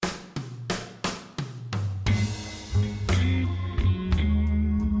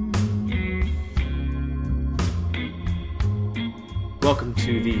welcome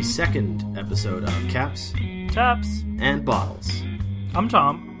to the second episode of Caps Taps. and Bottles. I'm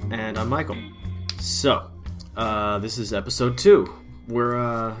Tom. And I'm Michael. So, this is episode 2.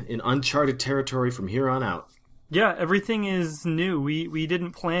 We're in uncharted territory from here on out. Yeah, everything is new. We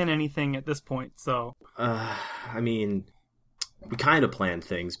didn't plan anything at this point, so... I mean, we kind of planned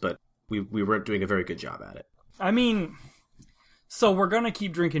things, but we weren't doing a very good job at it. I mean, so we're gonna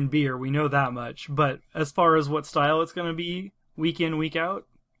keep drinking beer, we know that much, but as far as what style it's gonna be, week in, week out,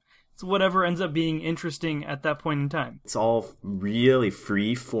 it's whatever ends up being interesting at that point in time. It's all really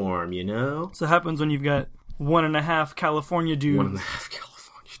free form, you know? So it happens when you've got 1.5 California dudes 1.5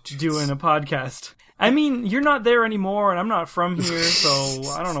 California dudes. doing a podcast. I mean, you're not there anymore, and I'm not from here, so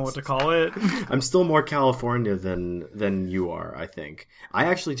I don't know what to call it. I'm still more California than you are, I think. I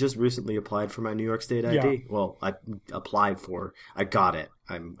actually just recently applied for my New York State ID. Yeah. Well, I got it.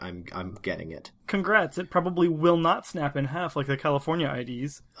 I'm getting it. Congrats, it probably will not snap in half like the California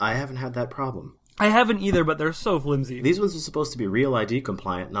IDs. I haven't had that problem. I haven't either, but they're so flimsy. These ones are supposed to be real ID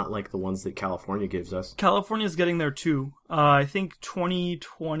compliant, not like the ones that California gives us. California's getting there too. I think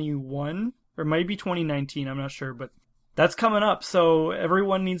 2021, or maybe 2019, I'm not sure, but that's coming up, so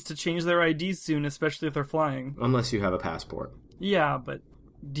everyone needs to change their IDs soon, especially if they're flying. Unless you have a passport. Yeah, but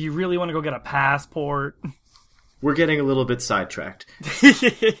do you really want to go get a passport? We're getting a little bit sidetracked.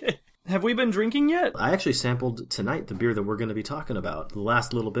 Have we been drinking yet? I actually sampled tonight the beer that we're going to be talking about. The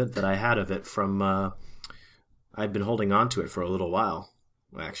last little bit that I had of it from... I'd been holding on to it for a little while,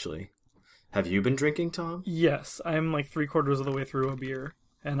 actually. Have you been drinking, Tom? Yes, I'm like 3/4 of the way through a beer,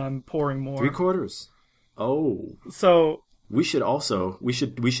 and I'm pouring more. 3/4? Oh. So... We should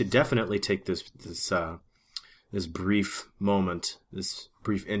definitely take this brief moment, this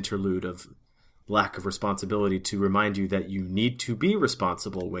brief interlude of lack of responsibility to remind you that you need to be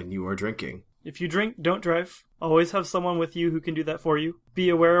responsible when you are drinking. If you drink, don't drive. Always have someone with you who can do that for you. Be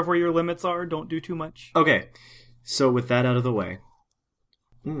aware of where your limits are. Don't do too much. Okay, so with that out of the way.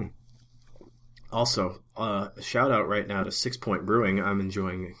 Also, shout out right now to 6 Point Brewing. I'm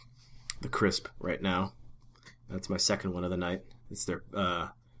enjoying the crisp right now. That's my second one of the night. It's their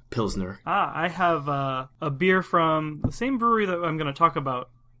Pilsner. I have a beer from the same brewery that I'm going to talk about,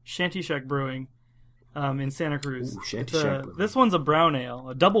 Shanty Shack Brewing, in Santa Cruz. Ooh, Shanty Shack Brewing. This one's a brown ale,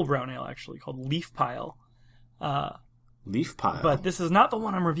 a double brown ale actually, called Leaf Pile. Leaf Pile? But this is not the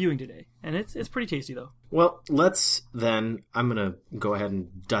one I'm reviewing today, and it's pretty tasty though. Well, I'm going to go ahead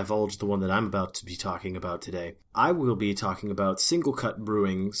and divulge the one that I'm about to be talking about today. I will be talking about Single Cut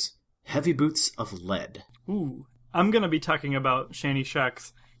Brewing's Heavy Boots of Lead. Ooh. I'm going to be talking about Shanty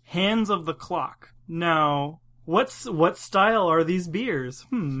Shack's Hands of the Clock. Now, what style are these beers?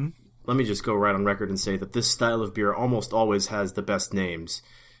 Let me just go right on record and say that this style of beer almost always has the best names.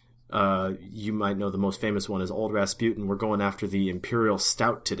 You might know the most famous one is Old Rasputin. We're going after the Imperial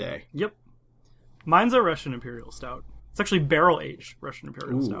Stout today. Yep. Mine's a Russian Imperial Stout. It's actually barrel-aged Russian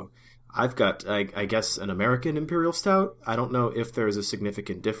Imperial Stout. I've got, I guess, an American Imperial Stout. I don't know if there's a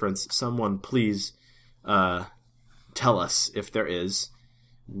significant difference. Someone please tell us if there is.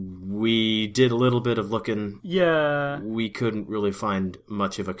 We did a little bit of looking. Yeah. We couldn't really find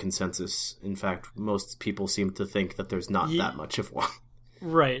much of a consensus. In fact, most people seem to think that there's not that much of one.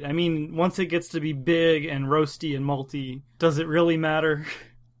 Right. I mean, once it gets to be big and roasty and malty, does it really matter?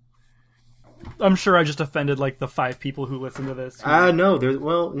 I'm sure I just offended like the 5 people who listen to this. No.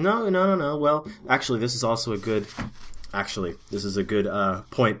 No. Well, actually, this is also a good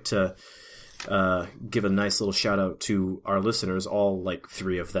point to give a nice little shout out to our listeners, all like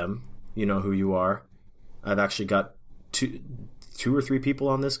 3 of them. You know who you are. I've actually got two or 3 people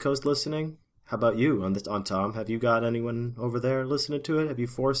on this coast listening. How about you on Tom? Have you got anyone over there listening to it? Have you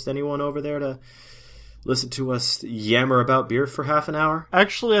forced anyone over there to listen to us yammer about beer for half an hour?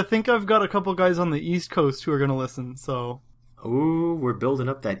 Actually, I think I've got a couple guys on the East Coast who are going to listen, so... Ooh, we're building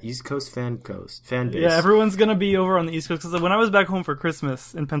up that East Coast fan base. Yeah, everyone's going to be over on the East Coast, because when I was back home for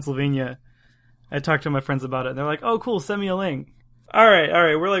Christmas in Pennsylvania, I talked to my friends about it, and they're like, oh, cool, send me a link. All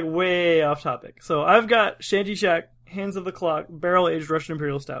right, we're like way off topic. So I've got Shanty Shack, Hands of the Clock, barrel-aged Russian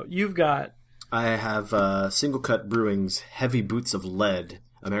Imperial Stout. You've got... I have Single Cut Brewing's Heavy Boots of Lead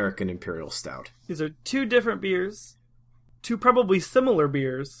American Imperial Stout. These are 2 different beers, 2 probably similar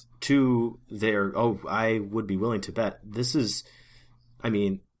beers. I would be willing to bet. This is,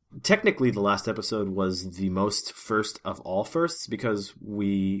 technically the last episode was the most first of all firsts because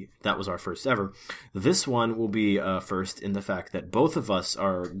that was our first ever. This one will be first in the fact that both of us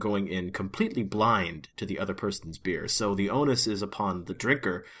are going in completely blind to the other person's beer. So the onus is upon the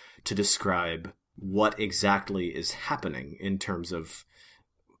drinker to describe what exactly is happening in terms of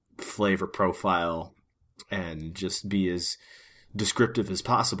flavor profile and just be as descriptive as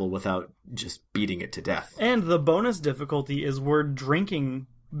possible without just beating it to death. And the bonus difficulty is we're drinking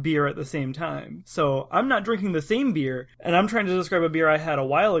beer at the same time. So I'm not drinking the same beer, and I'm trying to describe a beer I had a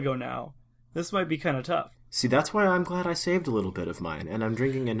while ago now. This might be kind of tough. See, that's why I'm glad I saved a little bit of mine, and I'm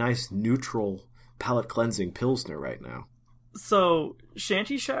drinking a nice, neutral, palate-cleansing Pilsner right now. So,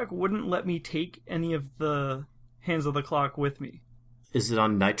 Shanty Shack wouldn't let me take any of the Hands of the Clock with me. Is it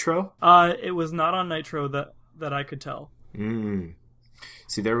on Nitro? It was not on Nitro that I could tell.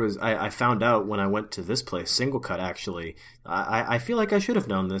 See, I found out when I went to this place, Single Cut, actually. I feel like I should have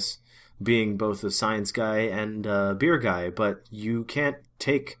known this, being both a science guy and a beer guy, but you can't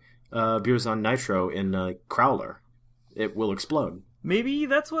take beers on Nitro in a Crowler. It will explode. Maybe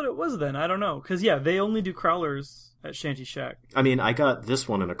that's what it was then. I don't know. Because, yeah, they only do Crowlers at Shanty Shack. I mean, I got this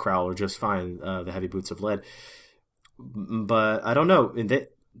one in a Crowler just fine, the Heavy Boots of Lead. But I don't know.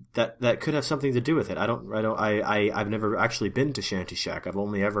 That could have something to do with it. I've never actually been to Shanty Shack. I've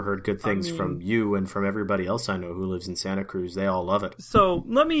only ever heard good things from you and from everybody else I know who lives in Santa Cruz. They all love it. So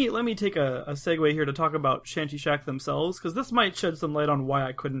let me take a segue here to talk about Shanty Shack themselves, because this might shed some light on why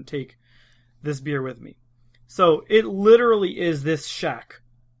I couldn't take this beer with me. So it literally is this shack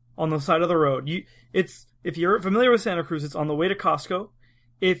on the side of the road. If you're familiar with Santa Cruz, it's on the way to Costco.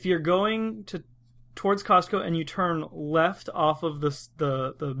 If you're going towards Costco and you turn left off of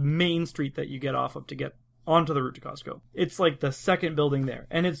the main street that you get off of to get onto the route to Costco, it's like the second building there,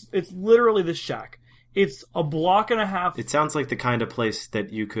 and it's literally this shack. It's a block and a half. It sounds like the kind of place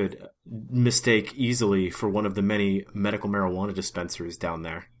that you could mistake easily for one of the many medical marijuana dispensaries down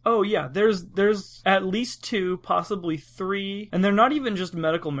there. Oh yeah, there's at least 2, possibly 3, and they're not even just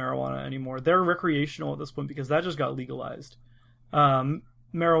medical marijuana anymore. They're recreational at this point because that just got legalized.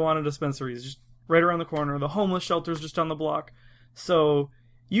 Marijuana dispensaries just right around the corner. The homeless shelter's just down the block. So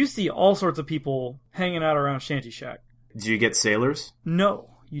you see all sorts of people hanging out around Shanty Shack. Do you get sailors?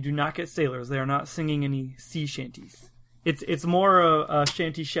 No, you do not get sailors. They are not singing any sea shanties. It's more a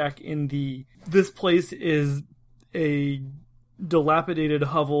Shanty Shack in this place is a dilapidated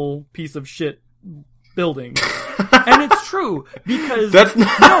hovel piece of shit building. And it's true, because that's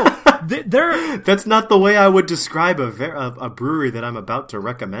not the way I would describe a brewery that I'm about to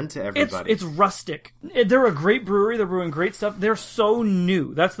recommend to everybody. It's rustic. They're a great brewery. They're brewing great stuff. They're so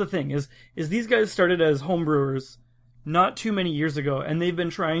new. That's the thing, is these guys started as home brewers not too many years ago, and they've been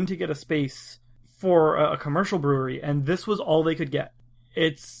trying to get a space for a commercial brewery, and this was all they could get.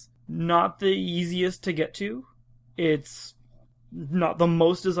 It's not the easiest to get to. It's not the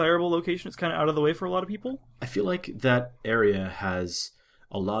most desirable location. It's kind of out of the way for a lot of people. I feel like that area has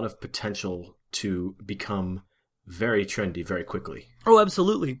a lot of potential to become very trendy very quickly. Oh,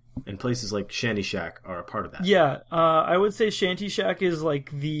 absolutely. And places like Shanty Shack are a part of that. Yeah, I would say Shanty Shack is like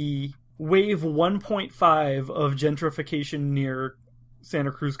the wave 1.5 of gentrification near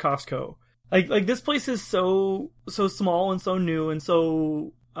Santa Cruz Costco. Like this place is so small and so new and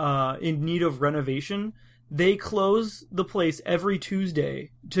so in need of renovation. They close the place every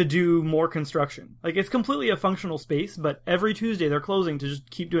Tuesday to do more construction. Like, it's completely a functional space, but every Tuesday they're closing to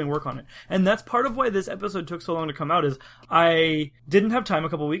just keep doing work on it. And that's part of why this episode took so long to come out, is I didn't have time a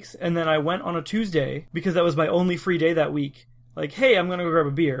couple weeks, and then I went on a Tuesday, because that was my only free day that week. Like, hey, I'm gonna go grab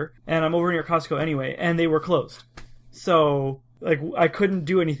a beer, and I'm over near Costco anyway, and they were closed. So, like, I couldn't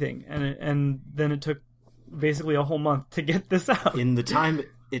do anything, and then it took basically a whole month to get this out. In the time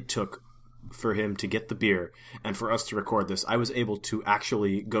it took for him to get the beer and for us to record this, I was able to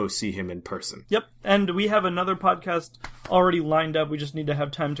actually go see him in person. Yep, and we have another podcast already lined up. We just need to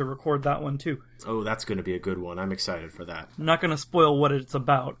have time to record that one too. Oh, that's going to be a good one. I'm excited for that. I'm not going to spoil what it's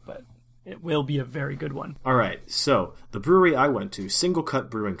about, but it will be a very good one. All right, so the brewery I went to, Single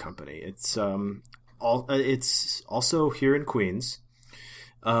Cut Brewing Company. It's also here in Queens.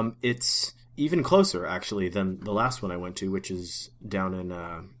 It's even closer, actually, than the last one I went to, which is down in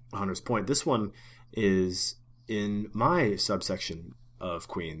Hunters Point. This one is in my subsection of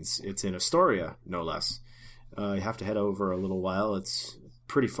Queens. It's in Astoria, no less. You have to head over a little while. It's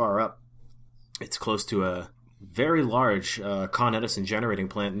pretty far up. It's close to a very large Con Edison generating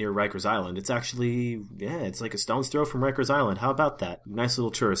plant near Rikers Island. It's actually, it's like a stone's throw from Rikers Island. How about that? Nice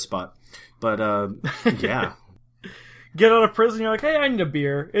little tourist spot. But, yeah. Get out of prison, you're like, hey, I need a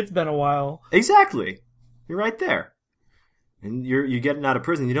beer. It's been a while. Exactly. You're right there. And you're getting out of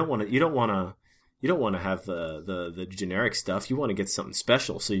prison. You don't want to have the generic stuff. You want to get something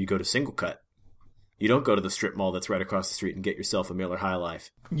special, so you go to Single Cut. You don't go to the strip mall that's right across the street and get yourself a Miller High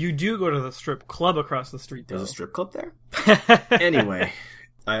Life. You do go to the strip club across the street, though. There's a strip club there? Anyway,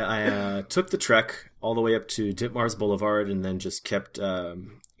 I took the trek all the way up to Ditmars Boulevard and then just kept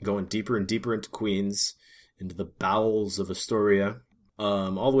going deeper and deeper into Queens into the bowels of Astoria,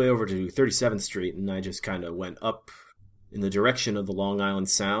 all the way over to 37th Street, and I just kind of went up in the direction of the Long Island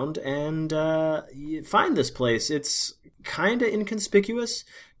Sound, and you find this place. It's kind of inconspicuous,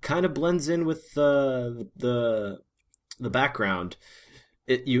 kind of blends in with the background.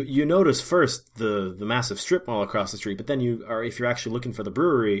 You notice first the massive strip mall across the street, but then if you're actually looking for the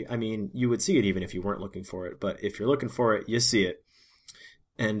brewery, I mean, you would see it even if you weren't looking for it. But if you're looking for it, you see it.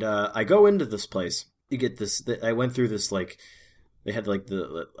 And I go into this place. You get this. I went through this, like, they had like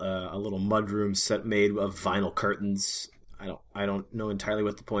a little mudroom set made of vinyl curtains. I don't know entirely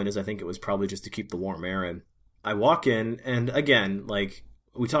what the point is. I think it was probably just to keep the warm air in. I walk in, and again, like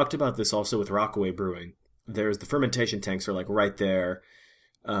we talked about this also with Rockaway Brewing. There's the fermentation tanks are like right there.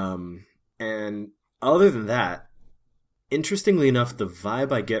 And other than that, interestingly enough, the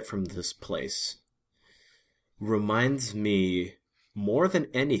vibe I get from this place reminds me more than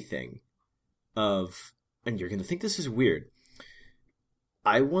anything of, and you're going to think this is weird,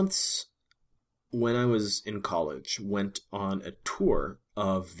 I once, when I was in college, went on a tour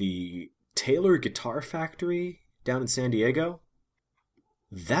of the Taylor Guitar Factory down in San Diego.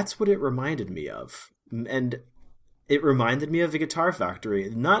 That's what it reminded me of. And it reminded me of the Guitar Factory,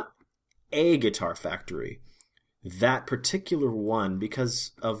 not a Guitar Factory, that particular one,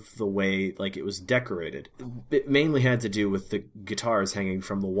 because of the way like it was decorated. It mainly had to do with the guitars hanging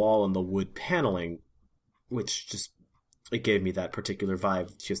from the wall and the wood paneling, which just it gave me that particular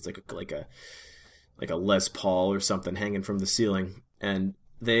vibe, just like a Les Paul or something hanging from the ceiling. And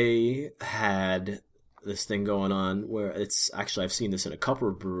they had this thing going on where it's actually, I've seen this in a couple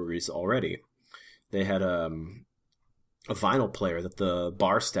of breweries already. They had a vinyl player that the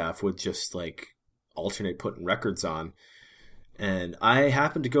bar staff would just like alternate putting records on. And I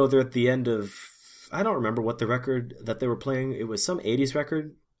happened to go there at the end of, I don't remember what the record that they were playing. It was some 80s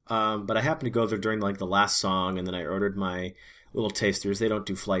record. But I happened to go there during like the last song, and then I ordered my little tasters. They don't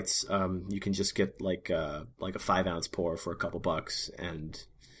do flights. You can just get like a 5-ounce pour for a couple bucks, and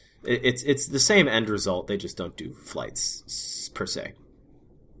it's the same end result. They just don't do flights per se.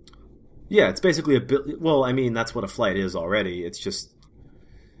 Yeah, it's basically well, I mean, that's what a flight is already. It's just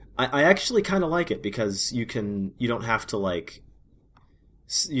I actually kind of like it because you don't have to like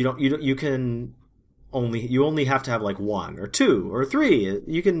you only have to have like 1 or 2 or 3.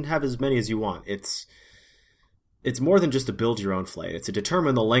 You can have as many as you want. It's more than just to build your own flight. It's to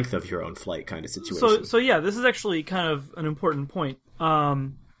determine the length of your own flight kind of situation. So yeah, this is actually kind of an important point.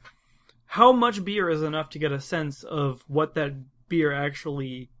 How much beer is enough to get a sense of what that beer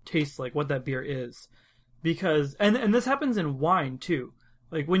actually tastes like, what that beer is? Because and this happens in wine too.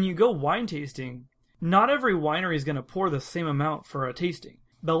 Like when you go wine tasting, not every winery is going to pour the same amount for a tasting.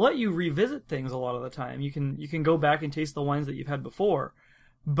 They'll let you revisit things a lot of the time. You can go back and taste the wines that you've had before,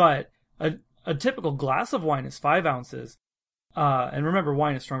 but a typical glass of wine is 5 ounces. And remember,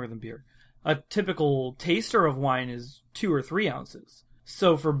 wine is stronger than beer. A typical taster of wine is 2 or 3 ounces.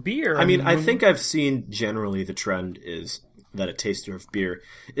 So for beer, I mean, I think I've seen generally the trend is that a taster of beer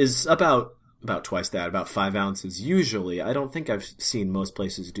is about twice that, about 5 ounces. Usually, I don't think I've seen most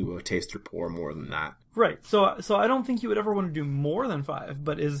places do a taster pour more than that. Right. So I don't think you would ever want to do more than 5.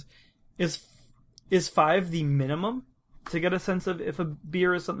 But is 5 the minimum to get a sense of if a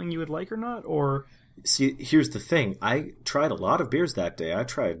beer is something you would like or not? Or see, here's the thing. I tried a lot of beers that day. I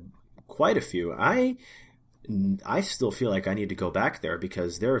tried quite a few. I still feel like I need to go back there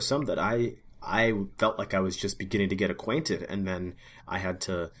because there are some that I felt like I was just beginning to get acquainted, and then I had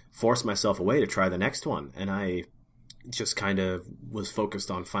to force myself away to try the next one. And I just kind of was focused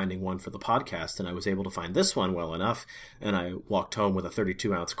on finding one for the podcast, and I was able to find this one well enough, and I walked home with a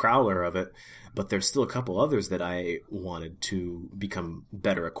 32-ounce crowler of it. But there's still a couple others that I wanted to become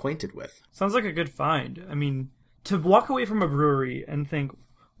better acquainted with. Sounds like a good find. I mean, to walk away from a brewery and think,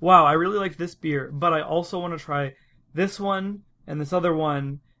 wow, I really like this beer, but I also want to try this one and this other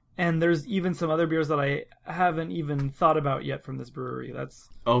one, and there's even some other beers that I haven't even thought about yet from this brewery.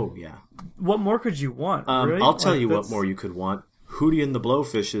 Oh, yeah. What more could you want? Really? I'll tell you what more you could want. Hootie and the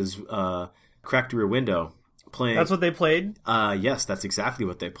Blowfish's Crack Through Your Window. Playing. That's what they played? Yes, that's exactly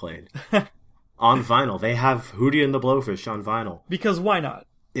what they played. On vinyl. They have Hootie and the Blowfish on vinyl. Because why not?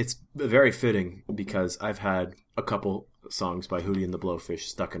 It's very fitting because I've had a couple songs by Hootie and the Blowfish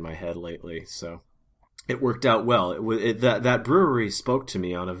stuck in my head lately, so it worked out well. That brewery spoke to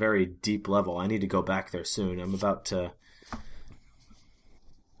me on a very deep level. I need to go back there soon. I'm about to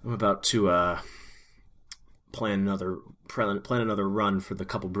plan another run for the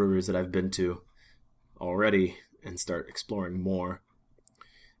couple breweries that I've been to already and start exploring more.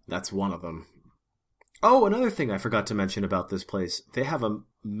 That's one of them. Oh, another thing I forgot to mention about this place. They have a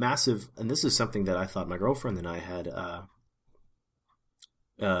massive, and this is something that I thought my girlfriend and I had,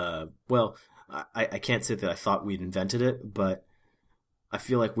 well, I can't say that I thought we'd invented it, but I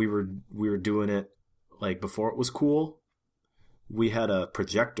feel like we were doing it like before it was cool. We had a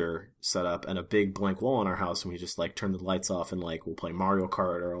projector set up and a big blank wall in our house, and we just like turn the lights off and like we'll play Mario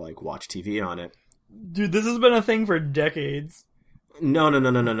Kart or like watch TV on it. Dude, this has been a thing for decades. No,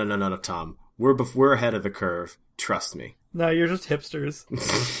 Tom. We're ahead of the curve. Trust me. No, you're just hipsters.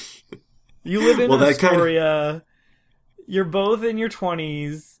 You live in Astoria. You're both in your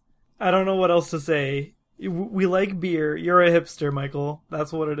 20s. I don't know what else to say. We like beer. You're a hipster, Michael.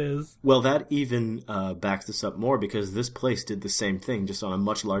 That's what it is. Well, that even backs this up more because this place did the same thing, just on a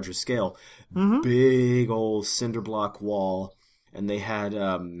much larger scale. Mm-hmm. Big old cinder block wall, and they had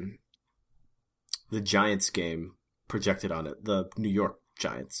the Giants game projected on it. The New York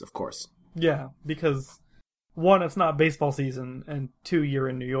Giants, of course. Yeah, because one, it's not baseball season, and two, you're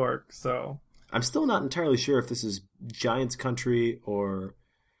in New York, so... I'm still not entirely sure if this is Giants country or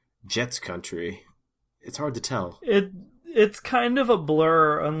Jets country. It's hard to tell. It's kind of a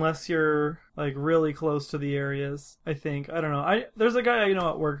blur unless you're like really close to the areas, I think. I don't know. There's a guy I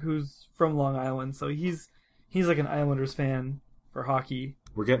know at work who's from Long Island, so he's like an Islanders fan for hockey.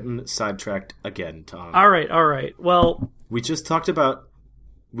 We're getting sidetracked again, Tom. All right. Well, we just talked about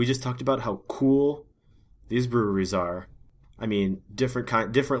how cool these breweries are. I mean,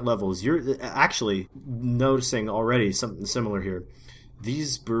 different levels. You're actually noticing already something similar here.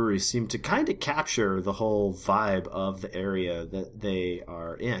 These breweries seem to kind of capture the whole vibe of the area that they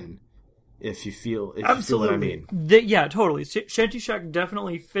are in. If you feel what I mean. Yeah, totally. Shanty Shack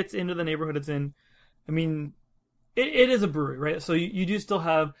definitely fits into the neighborhood it's in. I mean, it is a brewery, right? So you do still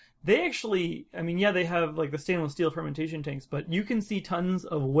have... They actually... I mean, yeah, they have like the stainless steel fermentation tanks, but you can see tons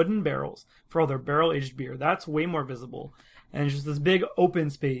of wooden barrels for all their barrel-aged beer. That's way more visible. And it's just this big open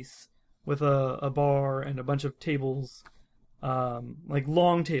space with a bar and a bunch of tables... like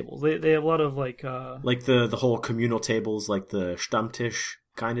long tables. They have a lot of like the whole communal tables, like the Stammtisch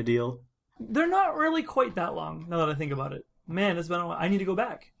kind of deal. They're not really quite that long, now that I think about it. Man, it's been a while. I need to go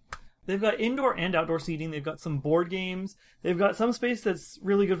back. They've got indoor and outdoor seating. They've got some board games. They've got some space that's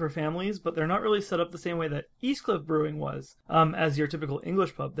really good for families, but they're not really set up the same way that Eastcliff Brewing was, as your typical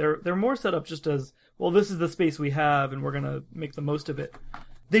English pub. They're more set up just as, well, this is the space we have, and we're gonna make the most of it.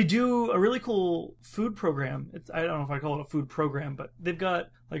 They do a really cool food program. I don't know if I call it a food program, but they've got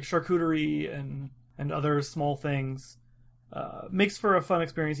like charcuterie and other small things. Makes for a fun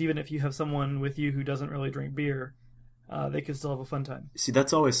experience, even if you have someone with you who doesn't really drink beer. They can still have a fun time. See,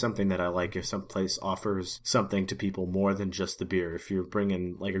 that's always something that I like if some place offers something to people more than just the beer. If you're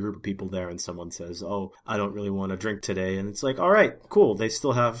bringing like a group of people there and someone says, oh, I don't really want to drink today. And it's like, all right, cool. They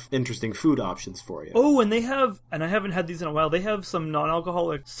still have interesting food options for you. Oh, and they have, and I haven't had these in a while, they have some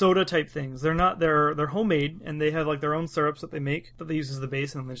non-alcoholic soda type things. They're homemade, and they have like their own syrups that they make that they use as the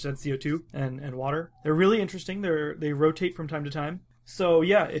base, and they just add CO2 and water. They're really interesting. They rotate from time to time. So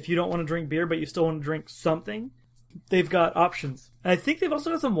yeah, if you don't want to drink beer, but you still want to drink something, they've got options. And I think they've also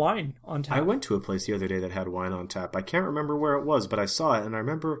got some wine on tap. I went to a place the other day that had wine on tap. I can't remember where it was, but I saw it, and I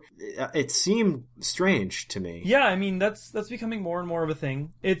remember it seemed strange to me. Yeah, I mean, that's becoming more and more of a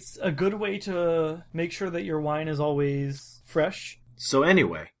thing. It's a good way to make sure that your wine is always fresh. So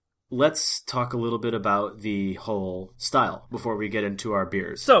anyway, let's talk a little bit about the whole style before we get into our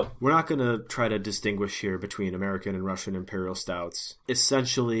beers. So, we're not going to try to distinguish here between American and Russian Imperial Stouts.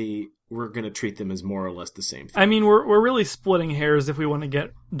 Essentially, we're going to treat them as more or less the same thing. I mean, we're really splitting hairs if we want to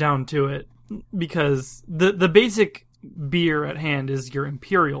get down to it, because the basic beer at hand is your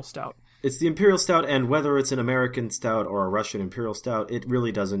Imperial Stout. It's the Imperial Stout, and whether it's an American Stout or a Russian Imperial Stout, it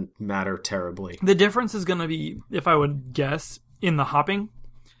really doesn't matter terribly. The difference is going to be, if I would guess, in the hopping.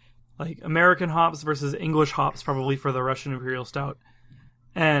 Like American hops versus English hops probably for the Russian Imperial Stout.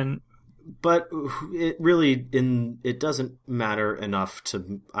 But it really, it doesn't matter enough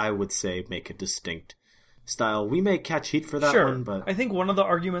to, I would say, make a distinct style. We may catch heat for that one, but I think one of the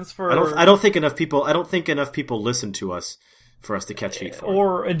arguments for I don't think enough people listen to us for us to catch heat for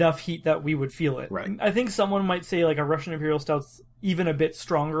or enough heat that we would feel it. Right. I think someone might say like a Russian Imperial Stout's even a bit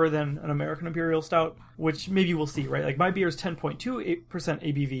stronger than an American Imperial Stout, which maybe we'll see, right? Like my beer is 10.2%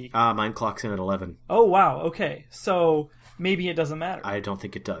 ABV. Mine clocks in at 11. Oh wow, okay. So maybe it doesn't matter. I don't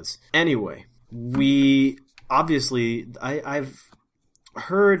think it does. Anyway, we obviously I've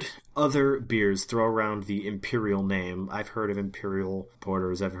heard other beers throw around the Imperial name. I've heard of Imperial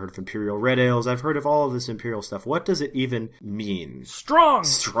Porters. I've heard of Imperial Red Ales. I've heard of all of this Imperial stuff. What does it even mean? Strong!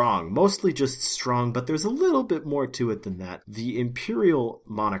 Strong. Mostly just strong, but there's a little bit more to it than that. The Imperial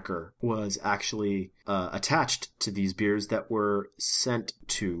moniker was actually attached to these beers that were sent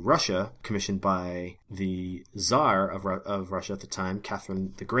to Russia, commissioned by the Tsar of Russia at the time,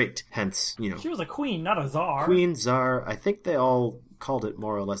 Catherine the Great. Hence, She was a queen, not a czar. Queen, Tsar. I think they all called it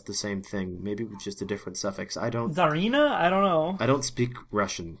more or less the same thing, maybe with just a different suffix. Tsarina? I don't know. I don't speak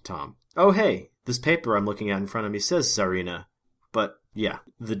Russian, Tom. Oh, hey, this paper I'm looking at in front of me says Tsarina. But, yeah,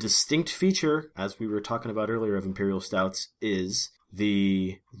 the distinct feature, as we were talking about earlier of Imperial Stouts, is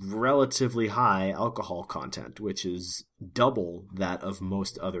the relatively high alcohol content, which is double that of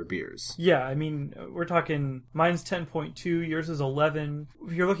most other beers. Yeah, I mean, we're talking, mine's 10.2, yours is 11.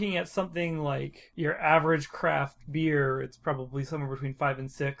 If you're looking at something like your average craft beer, it's probably somewhere between 5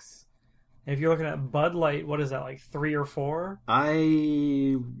 and 6. And if you're looking at Bud Light, what is that, like 3 or 4?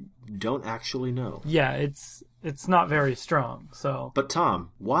 I don't actually know. Yeah, it's not very strong, so. But Tom,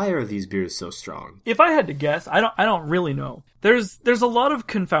 why are these beers so strong? If I had to guess, I don't really know. There's a lot of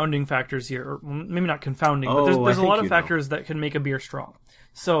confounding factors here, or maybe not confounding, but there's a lot of factors that can make a beer strong.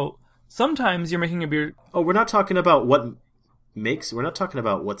 So sometimes you're making a beer. Oh, we're not talking about what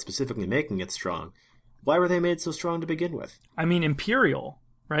what's specifically making it strong. Why were they made so strong to begin with? I mean, imperial,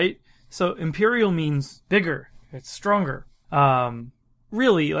 right? So imperial means bigger. It's stronger.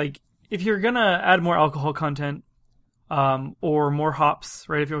 Really, like, if you're gonna add more alcohol content, or more hops,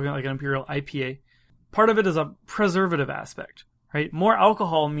 right? If you're looking at like an Imperial IPA, part of it is a preservative aspect, right? More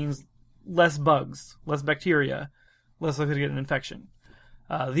alcohol means less bugs, less bacteria, less likely to get an infection.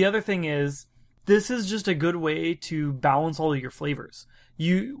 The other thing is, this is just a good way to balance all of your flavors.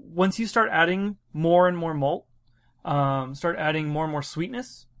 Once you start adding more and more malt, start adding more and more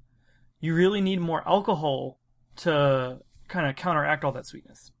sweetness, you really need more alcohol to kind of counteract all that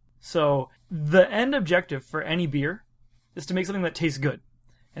sweetness. So the end objective for any beer is to make something that tastes good.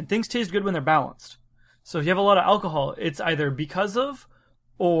 And things taste good when they're balanced. So if you have a lot of alcohol, it's either because of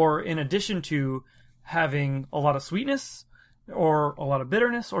or in addition to having a lot of sweetness or a lot of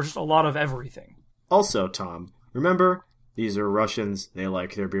bitterness or just a lot of everything. Also, Tom, remember, these are Russians. They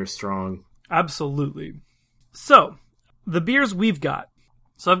like their beer strong. Absolutely. So, the beers we've got.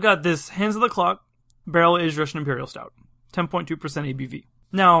 So I've got this Hands of the Clock Barrel-Aged Russian Imperial Stout. 10.2% ABV.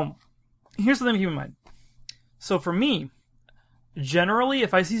 Now, here's something to keep in mind. So for me, generally,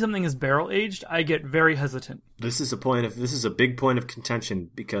 if I see something as barrel-aged, I get very hesitant. This is a big point of contention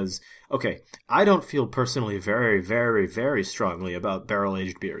because, okay, I don't feel personally very, very, very strongly about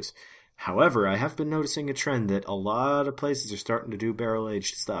barrel-aged beers. However, I have been noticing a trend that a lot of places are starting to do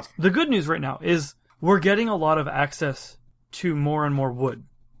barrel-aged stuff. The good news right now is we're getting a lot of access to more and more wood,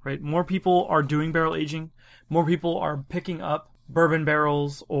 right? More people are doing barrel aging. More people are picking up bourbon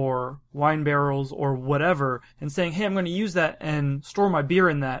barrels or wine barrels or whatever and saying, hey, I'm going to use that and store my beer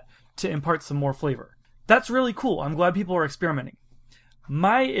in that to impart some more flavor. That's really cool. I'm glad people are experimenting.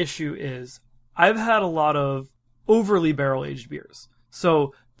 My issue is I've had a lot of overly barrel-aged beers.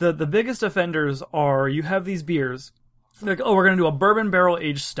 So the biggest offenders are you have these beers, like, oh, we're going to do a bourbon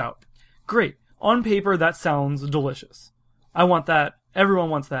barrel-aged stout. Great. On paper, that sounds delicious. I want that. Everyone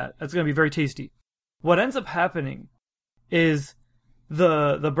wants that. That's going to be very tasty. What ends up happening is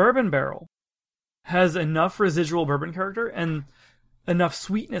the bourbon barrel has enough residual bourbon character and enough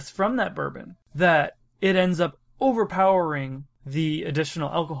sweetness from that bourbon that it ends up overpowering the additional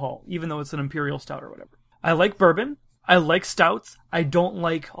alcohol, even though it's an imperial stout or whatever. I like bourbon. I like stouts. I don't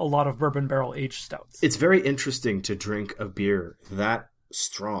like a lot of bourbon barrel aged stouts. It's very interesting to drink a beer that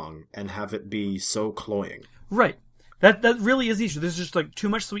strong and have it be so cloying. Right. That really is the issue. There's just like too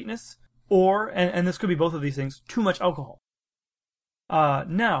much sweetness or, and this could be both of these things, too much alcohol.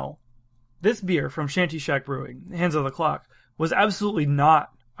 Now, this beer from Shanty Shack Brewing, Hands of the Clock, was absolutely not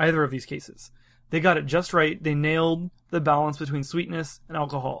either of these cases. They got it just right. They nailed the balance between sweetness and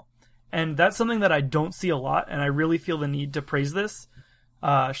alcohol. And that's something that I don't see a lot, and I really feel the need to praise this.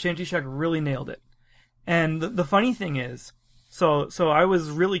 Shanty Shack really nailed it. And the funny thing is, so I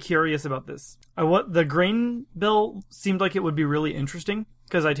was really curious about this. The grain bill seemed like it would be really interesting,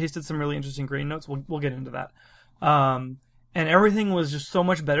 because I tasted some really interesting grain notes. We'll get into that. And everything was just so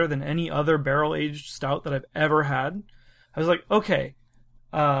much better than any other barrel-aged stout that I've ever had. I was like, okay,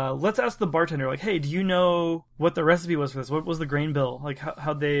 let's ask the bartender, like, hey, do you know what the recipe was for this? What was the grain bill? Like,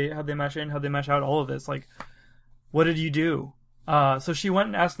 how'd they mash in? How'd they mash out? All of this? Like, what did you do? So she went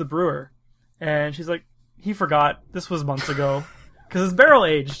and asked the brewer, and she's like, he forgot. This was months ago. Because it's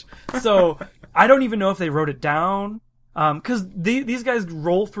barrel-aged. So I don't even know if they wrote it down. Because these guys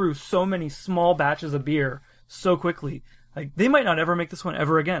roll through so many small batches of beer so quickly. Like, they might not ever make this one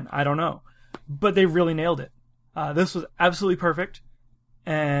ever again. I don't know. But they really nailed it. This was absolutely perfect.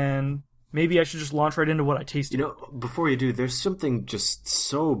 And maybe I should just launch right into what I tasted. You know, before you do, there's something just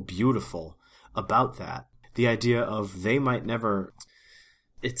so beautiful about that. The idea of they might never...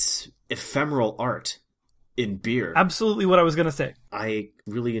 It's ephemeral art in beer. Absolutely what I was going to say. I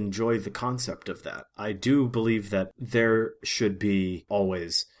really enjoy the concept of that. I do believe that there should be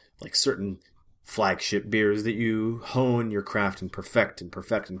always like certain flagship beers that you hone your craft and perfect and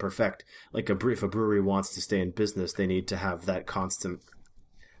perfect and perfect. Like if a brewery wants to stay in business, they need to have that constant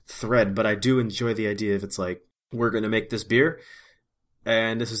thread. But I do enjoy the idea of it's like, we're going to make this beer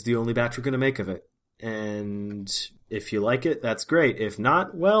and this is the only batch we're going to make of it. And if you like it, that's great. If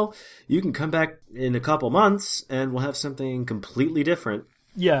not, well, you can come back in a couple months and we'll have something completely different.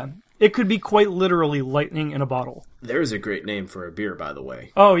 Yeah, it could be quite literally lightning in a bottle. There's a great name for a beer, by the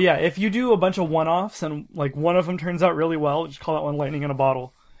way. Oh, yeah, if you do a bunch of one-offs and like one of them turns out really well, just call that one lightning in a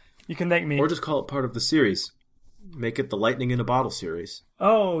bottle. You can thank me. Or just call it part of the series. Make it the Lightning in a Bottle series.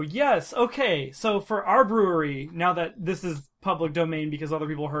 Oh, yes, okay. So for our brewery, now that this is public domain because other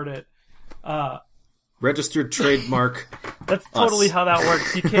people heard it, registered trademark. That's totally how that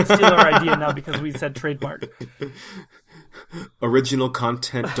works. You can't steal our idea now because we said trademark. Original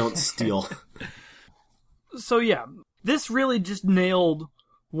content, don't steal. So yeah, this really just nailed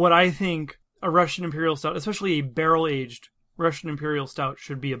what I think a Russian Imperial Stout, especially a barrel-aged Russian Imperial Stout,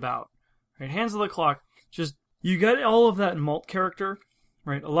 should be about. Right, hands of the clock. Just you get all of that malt character,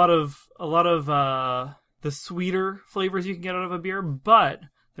 right? A lot of the sweeter flavors you can get out of a beer, but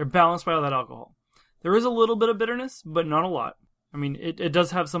they're balanced by all that alcohol. There is a little bit of bitterness, but not a lot. I mean, it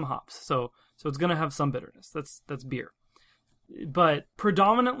does have some hops, so it's going to have some bitterness. That's beer. But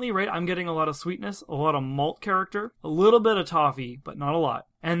predominantly, right, I'm getting a lot of sweetness, a lot of malt character, a little bit of toffee, but not a lot.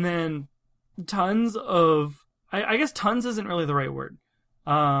 And then tons of... I guess tons isn't really the right word.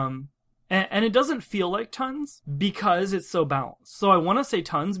 And it doesn't feel like tons because it's so balanced. So I want to say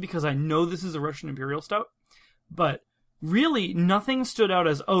tons because I know this is a Russian Imperial Stout. But really, nothing stood out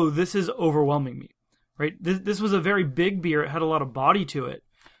as, oh, this is overwhelming me. Right? This was a very big beer. It had a lot of body to it.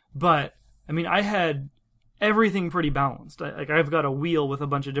 But, I mean, I had everything pretty balanced. I've got a wheel with a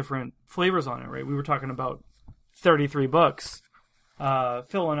bunch of different flavors on it, right? We were talking about 33 bucks,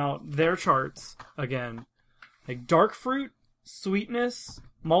 filling out their charts again. Like, dark fruit, sweetness,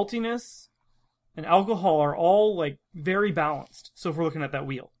 maltiness, and alcohol are all, like, very balanced. So if we're looking at that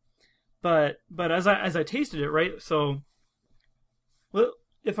wheel. But as I tasted it, right? So,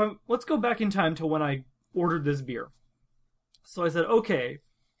 let's go back in time to when I ordered this beer. So I said, okay,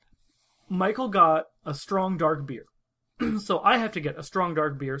 Michael got a strong dark beer. So I have to get a strong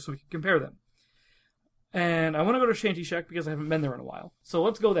dark beer so we can compare them. And I want to go to Shanty Shack because I haven't been there in a while. So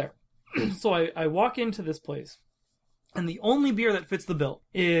let's go there. So I walk into this place, and the only beer that fits the bill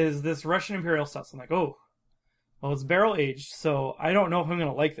is this Russian Imperial Stout. So I'm like, oh, well, it's barrel-aged, so I don't know if I'm going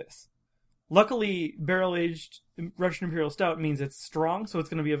to like this. Luckily, barrel-aged Russian Imperial Stout means it's strong, so it's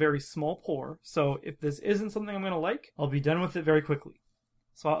going to be a very small pour. So if this isn't something I'm going to like, I'll be done with it very quickly.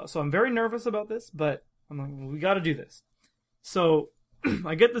 So I'm very nervous about this, but I'm like, we got to do this. So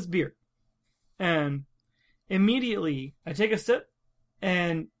I get this beer, and immediately I take a sip,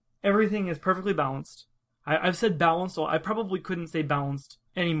 and everything is perfectly balanced. I've said balanced, so I probably couldn't say balanced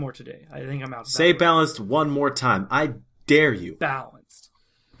anymore today. I think I'm out of that. Say balanced one more time. I dare you. Balanced.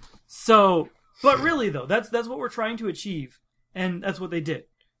 So, but really though, that's what we're trying to achieve, and that's what they did.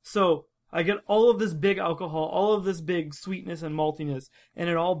 So, I get all of this big alcohol, all of this big sweetness and maltiness, and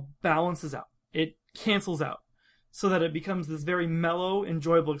it all balances out. It cancels out, so that it becomes this very mellow,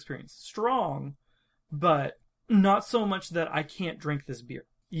 enjoyable experience. Strong, but not so much that I can't drink this beer.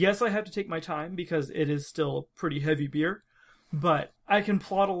 Yes, I have to take my time because it is still pretty heavy beer, but I can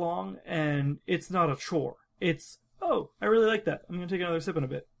plod along, and it's not a chore. It's, oh, I really like that. I'm going to take another sip in a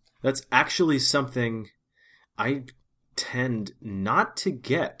bit. That's actually something I tend not to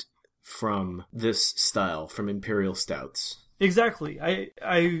get from this style, from Imperial Stouts. Exactly.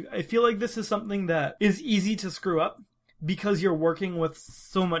 I feel like this is something that is easy to screw up because you're working with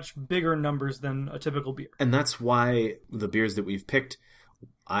so much bigger numbers than a typical beer. And that's why the beers that we've picked,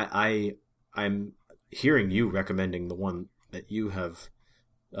 I'm hearing you recommending the one that you have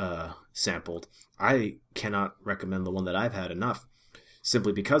sampled. I cannot recommend the one that I've had enough.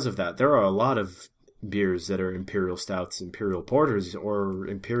 Simply because of that. There are a lot of beers that are Imperial Stouts, Imperial Porters, or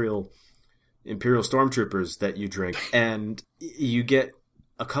Imperial Stormtroopers that you drink, and you get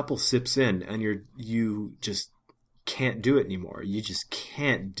a couple sips in, and you just can't do it anymore. You just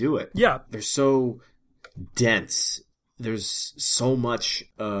can't do it. Yeah. They're so dense there's so much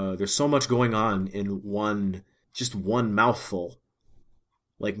going on in one mouthful.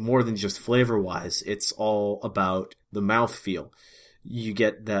 Like, more than just flavor-wise, it's all about the mouthfeel. You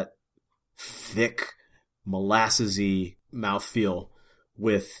get that thick, molassesy mouthfeel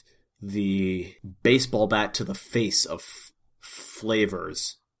with the baseball bat to the face of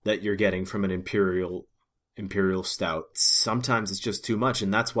flavors that you're getting from an imperial stout. Sometimes it's just too much,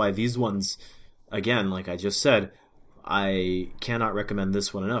 and that's why these ones, again, like I just said, I cannot recommend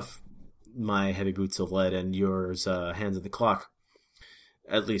this one enough. My Heavy Boots of Lead and yours, Hands of the Clock.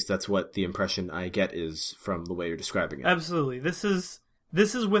 At least that's what the impression I get is from the way you're describing it. Absolutely. This is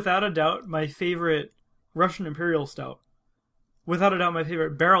without a doubt my favorite Russian Imperial Stout. Without a doubt my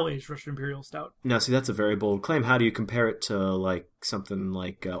favorite barrel-aged Russian Imperial Stout. Now, see, that's a very bold claim. How do you compare it to like something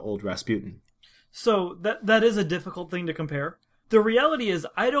like Old Rasputin? So that is a difficult thing to compare. The reality is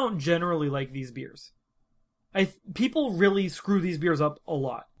I don't generally like these beers. People really screw these beers up a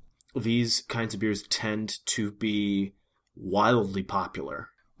lot. These kinds of beers tend to be wildly popular.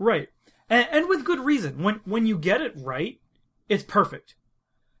 Right. And with good reason. When you get it right, it's perfect.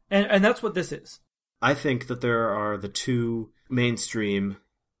 And that's what this is. I think that there are the two mainstream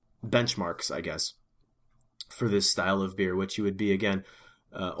benchmarks, I guess, for this style of beer, which you would be, again,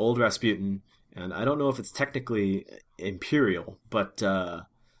 Old Rasputin, and I don't know if it's technically Imperial, but the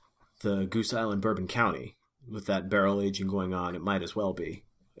Goose Island Bourbon County, with that barrel aging going on, it might as well be.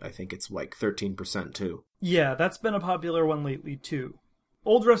 I think it's like 13% too. Yeah, that's been a popular one lately too.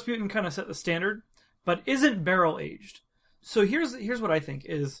 Old Rasputin kind of set the standard, but isn't barrel aged. So here's what I think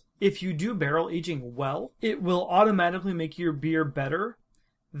is, if you do barrel aging well, it will automatically make your beer better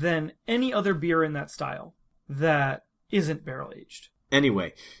than any other beer in that style that isn't barrel aged.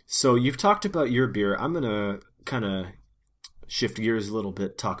 Anyway, so you've talked about your beer. I'm going to kind of shift gears a little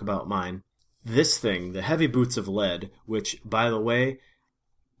bit, talk about mine. This thing, the Heavy Boots of Lead, which, by the way,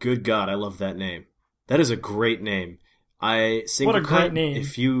 good God, I love that name. That is a great name. What a great name.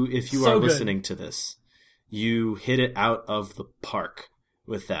 If you So are good. listening to this, you hit it out of the park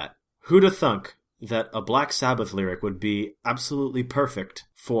with that. Who'da thunk that a Black Sabbath lyric would be absolutely perfect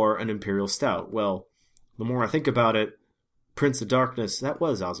for an Imperial Stout? Well, the more I think about it, Prince of Darkness, that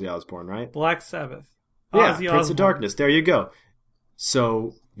was Ozzy Osbourne, right? Black Sabbath. Yeah, Ozzy Prince of Osbourne. Darkness, there you go.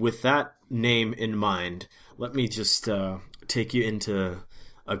 So, with that name in mind, let me just take you into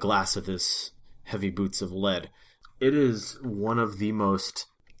a glass of this Heavy Boots of Lead. It is one of the most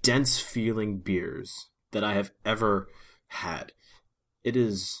dense feeling beers that I have ever had. It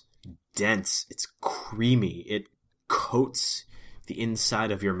is dense, it's creamy, it coats the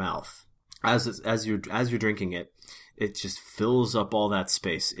inside of your mouth. As you're drinking it, it just fills up all that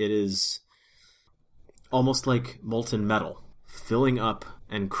space. It is almost like molten metal, filling up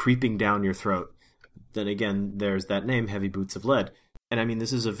and creeping down your throat. Then again, there's that name, Heavy Boots of Lead. And I mean,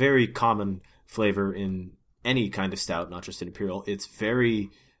 this is a very common flavor in any kind of stout, not just in Imperial. It's very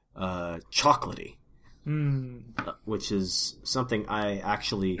chocolatey, which is something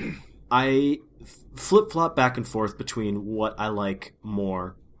I flip-flop back and forth between what I like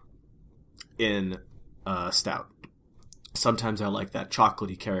more in stout. Sometimes I like that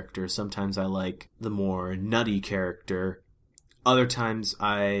chocolatey character. Sometimes I like the more nutty character. Other times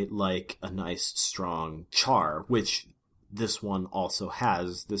I like a nice, strong char, which this one also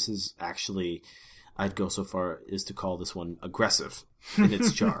has. This is actually, I'd go so far as to call this one aggressive in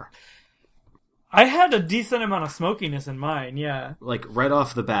its char. I had a decent amount of smokiness in mine, yeah. Like, right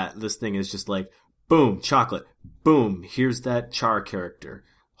off the bat, this thing is just like, boom, chocolate. Boom, here's that char character.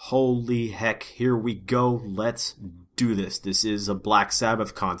 Holy heck, here we go. Let's do this. This is a Black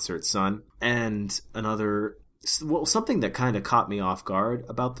Sabbath concert, son. And something that kind of caught me off guard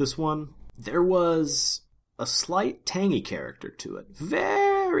about this one, there was a slight tangy character to it.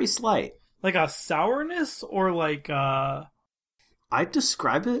 Very slight. Like a sourness or like I'd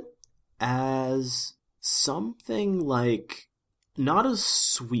describe it as something like not as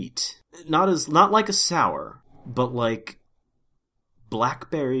sweet, not like a sour, but like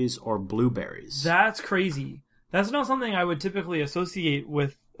blackberries or blueberries. That's crazy. That's not something I would typically associate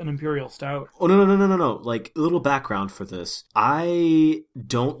with an Imperial Stout. Oh, no. Like, a little background for this. I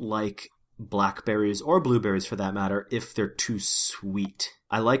don't like blackberries or blueberries, for that matter, if they're too sweet.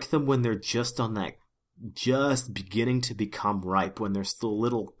 I like them when they're just beginning to become ripe, when they're still a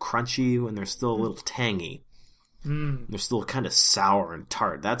little crunchy, when they're still a little tangy. They're still kind of sour and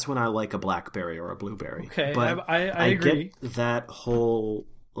tart. That's when I like a blackberry or a blueberry. Okay, but I agree. Get that whole,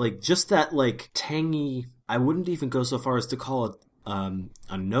 like, just that, like, tangy... I wouldn't even go so far as to call it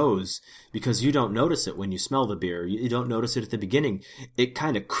a nose because you don't notice it when you smell the beer. You don't notice it at the beginning. It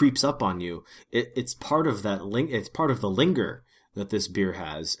kind of creeps up on you. It's part of that it's part of the linger that this beer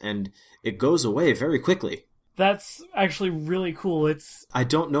has, and it goes away very quickly. That's actually really cool. I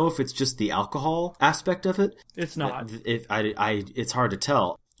don't know if it's just the alcohol aspect of it. It's not. It's hard to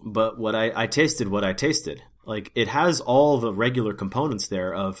tell. But I tasted what I tasted. Like, it has all the regular components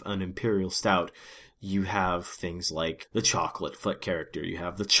there of an imperial stout. You have things like the chocolate character. You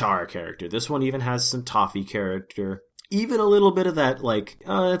have the char character. This one even has some toffee character. Even a little bit of that, like,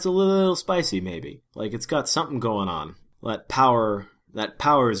 it's a little spicy maybe. Like, it's got something going on. That power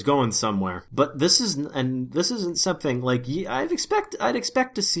is going somewhere. But this isn't something like I'd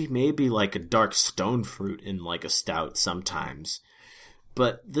expect to see maybe like a dark stone fruit in like a stout sometimes.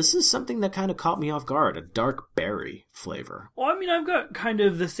 But this is something that kind of caught me off guard, a dark berry flavor. Well, I mean, I've got kind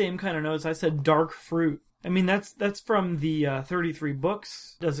of the same kind of notes. I said dark fruit. I mean, that's from the 33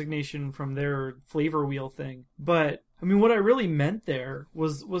 Books designation from their flavor wheel thing. But, I mean, what I really meant there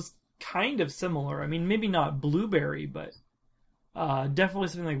was kind of similar. I mean, maybe not blueberry, but definitely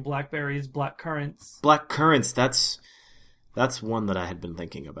something like blackberries, black currants. Black currants, that's one that I had been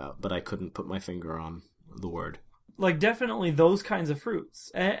thinking about, but I couldn't put my finger on the word. Like, definitely those kinds of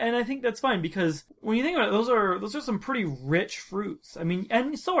fruits. And I think that's fine, because when you think about it, those are some pretty rich fruits. I mean,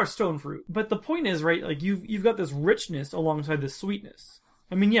 and so are stone fruit. But the point is, right, like, you've got this richness alongside this sweetness.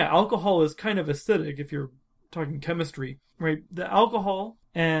 I mean, yeah, alcohol is kind of acidic if you're talking chemistry, right? The alcohol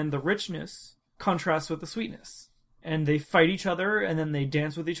and the richness contrast with the sweetness. And they fight each other, and then they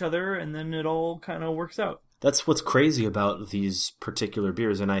dance with each other, and then it all kind of works out. That's what's crazy about these particular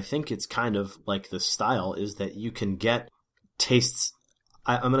beers, and I think it's kind of like the style, is that you can get tastes.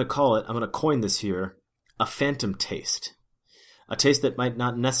 I'm going to coin this here, a phantom taste. A taste that might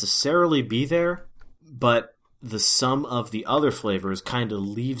not necessarily be there, but the sum of the other flavors kind of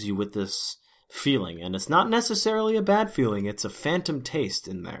leaves you with this feeling. And it's not necessarily a bad feeling, it's a phantom taste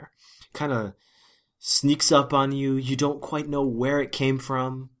in there. Kind of sneaks up on you, you don't quite know where it came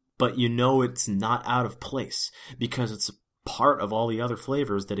from, but you know it's not out of place because it's part of all the other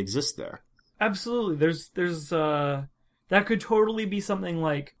flavors that exist there. Absolutely. There's that could totally be something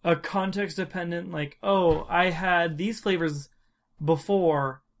like a context dependent, like, oh, I had these flavors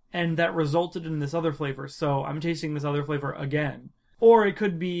before and that resulted in this other flavor, so I'm tasting this other flavor again. Or it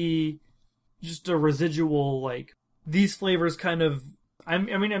could be just a residual, like, these flavors kind of,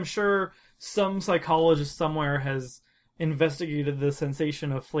 I'm sure some psychologist somewhere has investigated the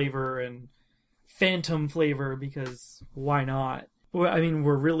sensation of flavor and phantom flavor, because why not? Well, I mean,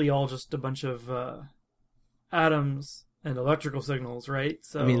 we're really all just a bunch of atoms and electrical signals, right?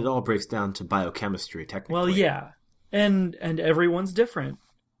 So, I mean, it all breaks down to biochemistry, technically. Well, yeah. And everyone's different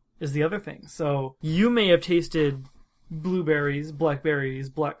is the other thing. So you may have tasted blueberries,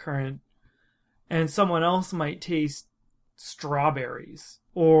 blackberries, blackcurrant, and someone else might taste strawberries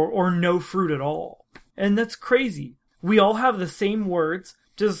or no fruit at all. And that's crazy. We all have the same words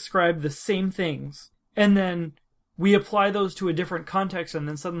to describe the same things, and then we apply those to a different context, and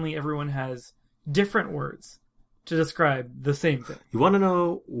then suddenly everyone has different words to describe the same thing. You want to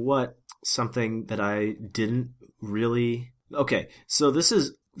know what something that I didn't really... Okay, so this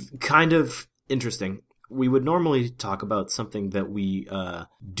is kind of interesting. We would normally talk about something that we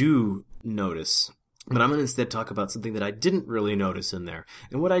do notice, but I'm going to instead talk about something that I didn't really notice in there.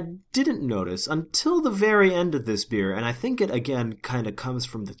 And what I didn't notice until the very end of this beer, and I think it again kind of comes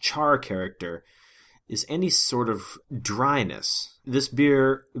from the char character, is any sort of dryness. This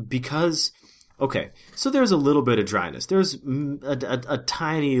beer, because... Okay, so there's a little bit of dryness. There's a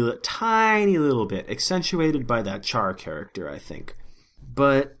tiny little bit, accentuated by that char character, I think.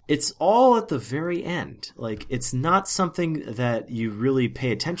 But it's all at the very end. Like, it's not something that you really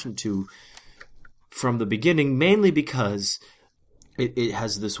pay attention to from the beginning, mainly because it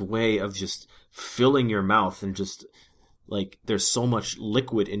has this way of just filling your mouth, and just, like, there's so much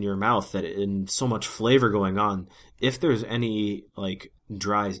liquid in your mouth and so much flavor going on. If there's any, like,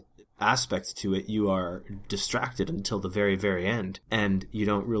 dry aspect to it, you are distracted until the very, very end, and you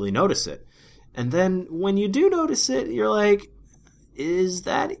don't really notice it. And then when you do notice it, you're like, is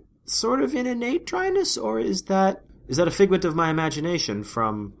that sort of an innate dryness, or is that a figment of my imagination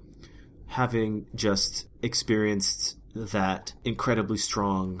from having just experienced that incredibly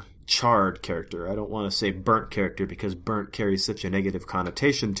strong charred character? I don't want to say burnt character, because burnt carries such a negative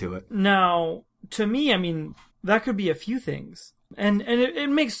connotation to it. Now, to me, I mean, that could be a few things. And it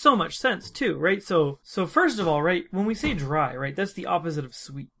makes so much sense, too, right? So first of all, right, when we say dry, right, that's the opposite of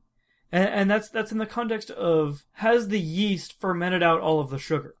sweet. And that's in the context of, has the yeast fermented out all of the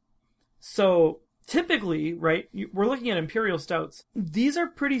sugar? So typically, right, we're looking at imperial stouts. These are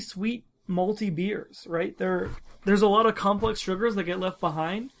pretty sweet malty beers, right? There's a lot of complex sugars that get left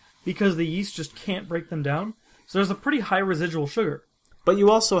behind because the yeast just can't break them down. So there's a pretty high residual sugar. But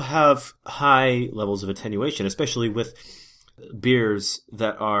you also have high levels of attenuation, especially with beers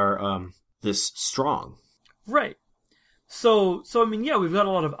that are this strong. Right. So I mean, yeah, we've got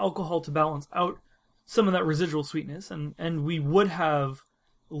a lot of alcohol to balance out some of that residual sweetness, and we would have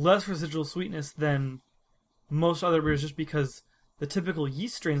less residual sweetness than most other beers just because the typical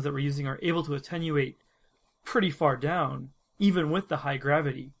yeast strains that we're using are able to attenuate pretty far down, even with the high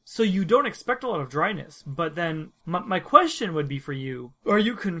gravity. So you don't expect a lot of dryness, but then my question would be for you, are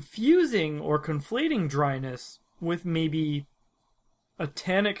you confusing or conflating dryness with maybe a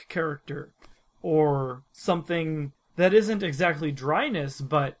tannic character or something that isn't exactly dryness,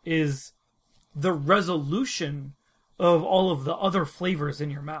 but is the resolution of all of the other flavors in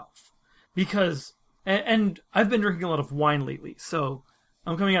your mouth? Because, and I've been drinking a lot of wine lately, so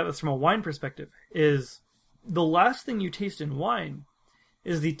I'm coming at this from a wine perspective, is the last thing you taste in wine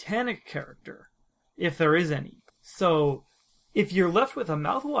is the tannic character, if there is any. So if you're left with a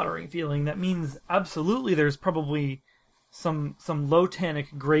mouth-watering feeling, that means absolutely there's probably some low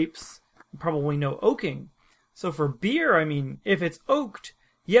tannic grapes, probably no oaking. So for beer, I mean, if it's oaked,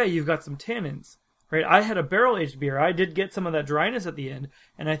 yeah, you've got some tannins, right? I had a barrel-aged beer. I did get some of that dryness at the end,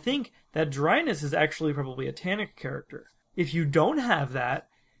 and I think that dryness is actually probably a tannic character. If you don't have that,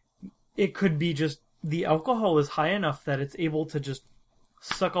 it could be just the alcohol is high enough that it's able to just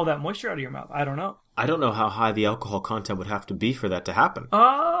suck all that moisture out of your mouth. I don't know. I don't know how high the alcohol content would have to be for that to happen.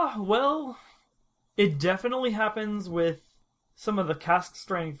 Well, it definitely happens with some of the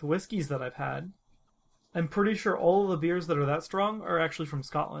cask-strength whiskeys that I've had. I'm pretty sure all of the beers that are that strong are actually from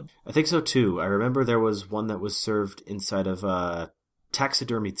Scotland. I think so, too. I remember there was one that was served inside of a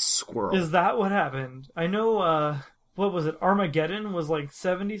taxidermied squirrel. Is that what happened? I know, what was it? Armageddon was like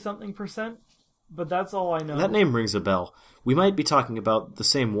 70-something%, but that's all I know. That name rings a bell. We might be talking about the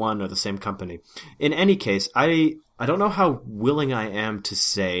same one or the same company. In any case, I don't know how willing I am to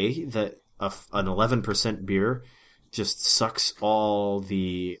say that an 11% beer just sucks all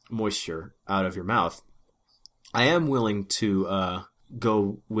the moisture out of your mouth. I am willing to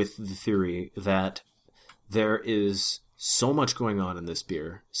go with the theory that there is so much going on in this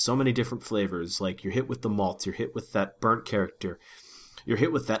beer, so many different flavors. Like, you're hit with the malts, you're hit with that burnt character, you're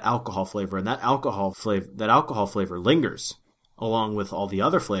hit with that alcohol flavor, and that alcohol flavor lingers along with all the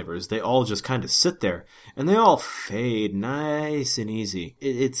other flavors. They all just kind of sit there, and they all fade nice and easy.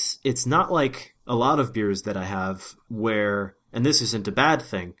 It's not like a lot of beers that I have where, and this isn't a bad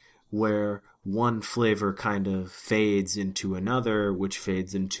thing, where one flavor kind of fades into another, which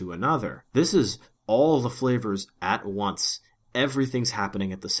fades into another. This is all the flavors at once. Everything's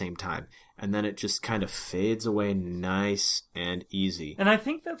happening at the same time. And then it just kind of fades away nice and easy. And I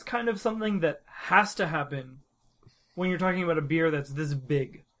think that's kind of something that has to happen when you're talking about a beer that's this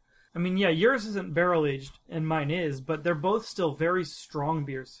big. I mean, yeah, yours isn't barrel-aged and mine is, but they're both still very strong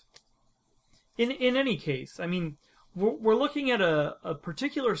beers. In any case, I mean, we're looking at a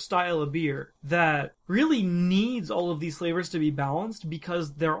particular style of beer that really needs all of these flavors to be balanced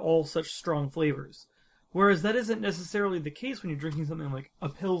because they're all such strong flavors. Whereas that isn't necessarily the case when you're drinking something like a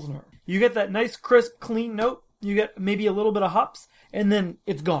Pilsner. You get that nice, crisp, clean note, you get maybe a little bit of hops, and then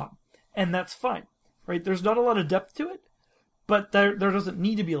it's gone. And that's fine, right? There's not a lot of depth to it, but there doesn't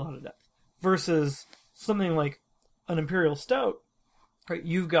need to be a lot of depth. Versus something like an Imperial Stout, right?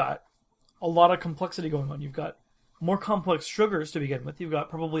 You've got a lot of complexity going on. You've got more complex sugars to begin with. You've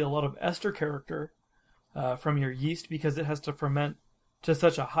got probably a lot of ester character from your yeast because it has to ferment to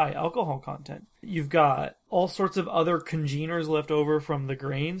such a high alcohol content. You've got all sorts of other congeners left over from the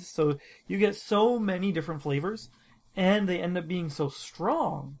grains. So you get so many different flavors, and they end up being so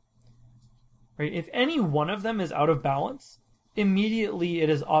strong. Right? If any one of them is out of balance, immediately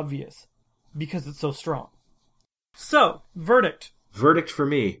it is obvious because it's so strong. So, verdict. Verdict for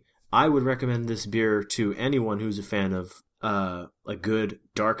me. I would recommend this beer to anyone who's a fan of a good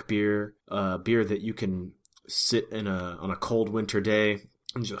dark beer, beer that you can sit on a cold winter day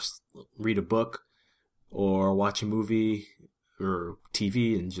and just read a book or watch a movie or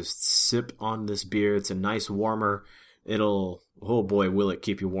TV and just sip on this beer. It's a nice warmer. Oh boy, will it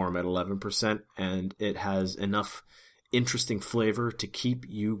keep you warm at 11%, and it has enough interesting flavor to keep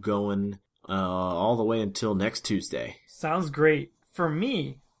you going all the way until next Tuesday. Sounds great. For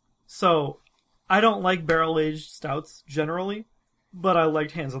me, so I don't like barrel-aged stouts generally, but I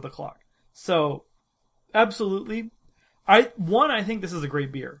liked Hands of the Clock. So, absolutely. I think this is a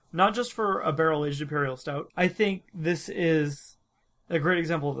great beer. Not just for a barrel-aged Imperial Stout. I think this is a great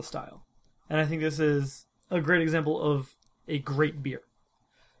example of the style. And I think this is a great example of a great beer.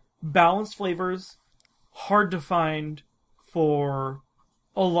 Balanced flavors, hard to find for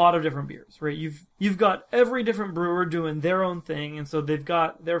a lot of different beers, right? You've got every different brewer doing their own thing, and so they've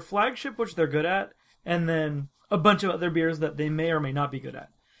got their flagship, which they're good at, and then a bunch of other beers that they may or may not be good at.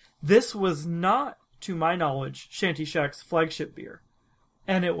 This was not, to my knowledge, Shanty Shack's flagship beer,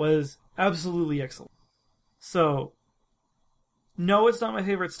 and it was absolutely excellent. So, no, it's not my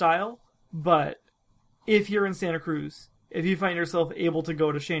favorite style, but if you're in Santa Cruz, if you find yourself able to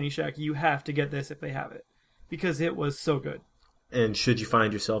go to Shanty Shack, you have to get this if they have it, because it was so good. And should you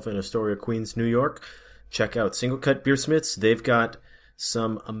find yourself in Astoria, Queens, New York, check out Single Cut Beersmiths. They've got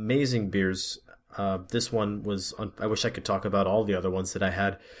some amazing beers. This one was, I wish I could talk about all the other ones that I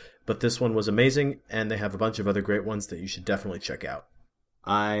had, but this one was amazing, and they have a bunch of other great ones that you should definitely check out.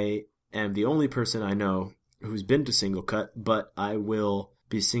 I am the only person I know who's been to Single Cut, but I will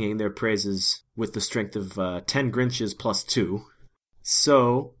be singing their praises with the strength of 10 Grinches plus 2.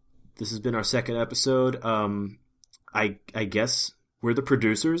 So, this has been our second episode. I guess we're the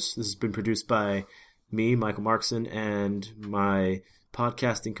producers. This has been produced by me, Michael Markson, and my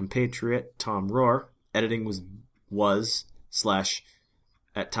podcasting compatriot, Tom Rohr. Editing was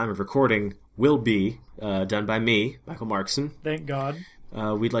 / at time of recording, will be done by me, Michael Markson. Thank God.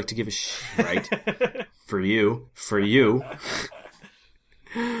 We'd like to give a right for you.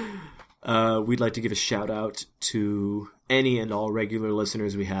 We'd like to give a shout out to any and all regular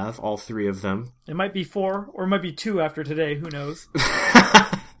listeners we have, all 3 of them. It might be 4, or it might be 2 after today, who knows?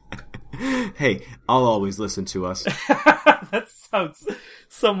 Hey, I'll always listen to us. That sounds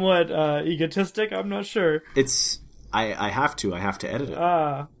somewhat egotistic, I'm not sure. I have to edit it.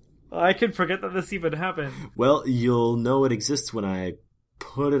 I could forget that this even happened. Well, you'll know it exists when I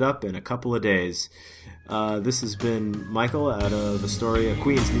put it up in a couple of days. This has been Michael out of Astoria,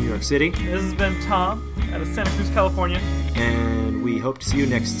 Queens, New York City. This has been Tom out of Santa Cruz, California. And we hope to see you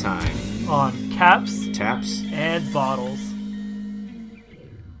next time On Caps, Taps, and Bottles.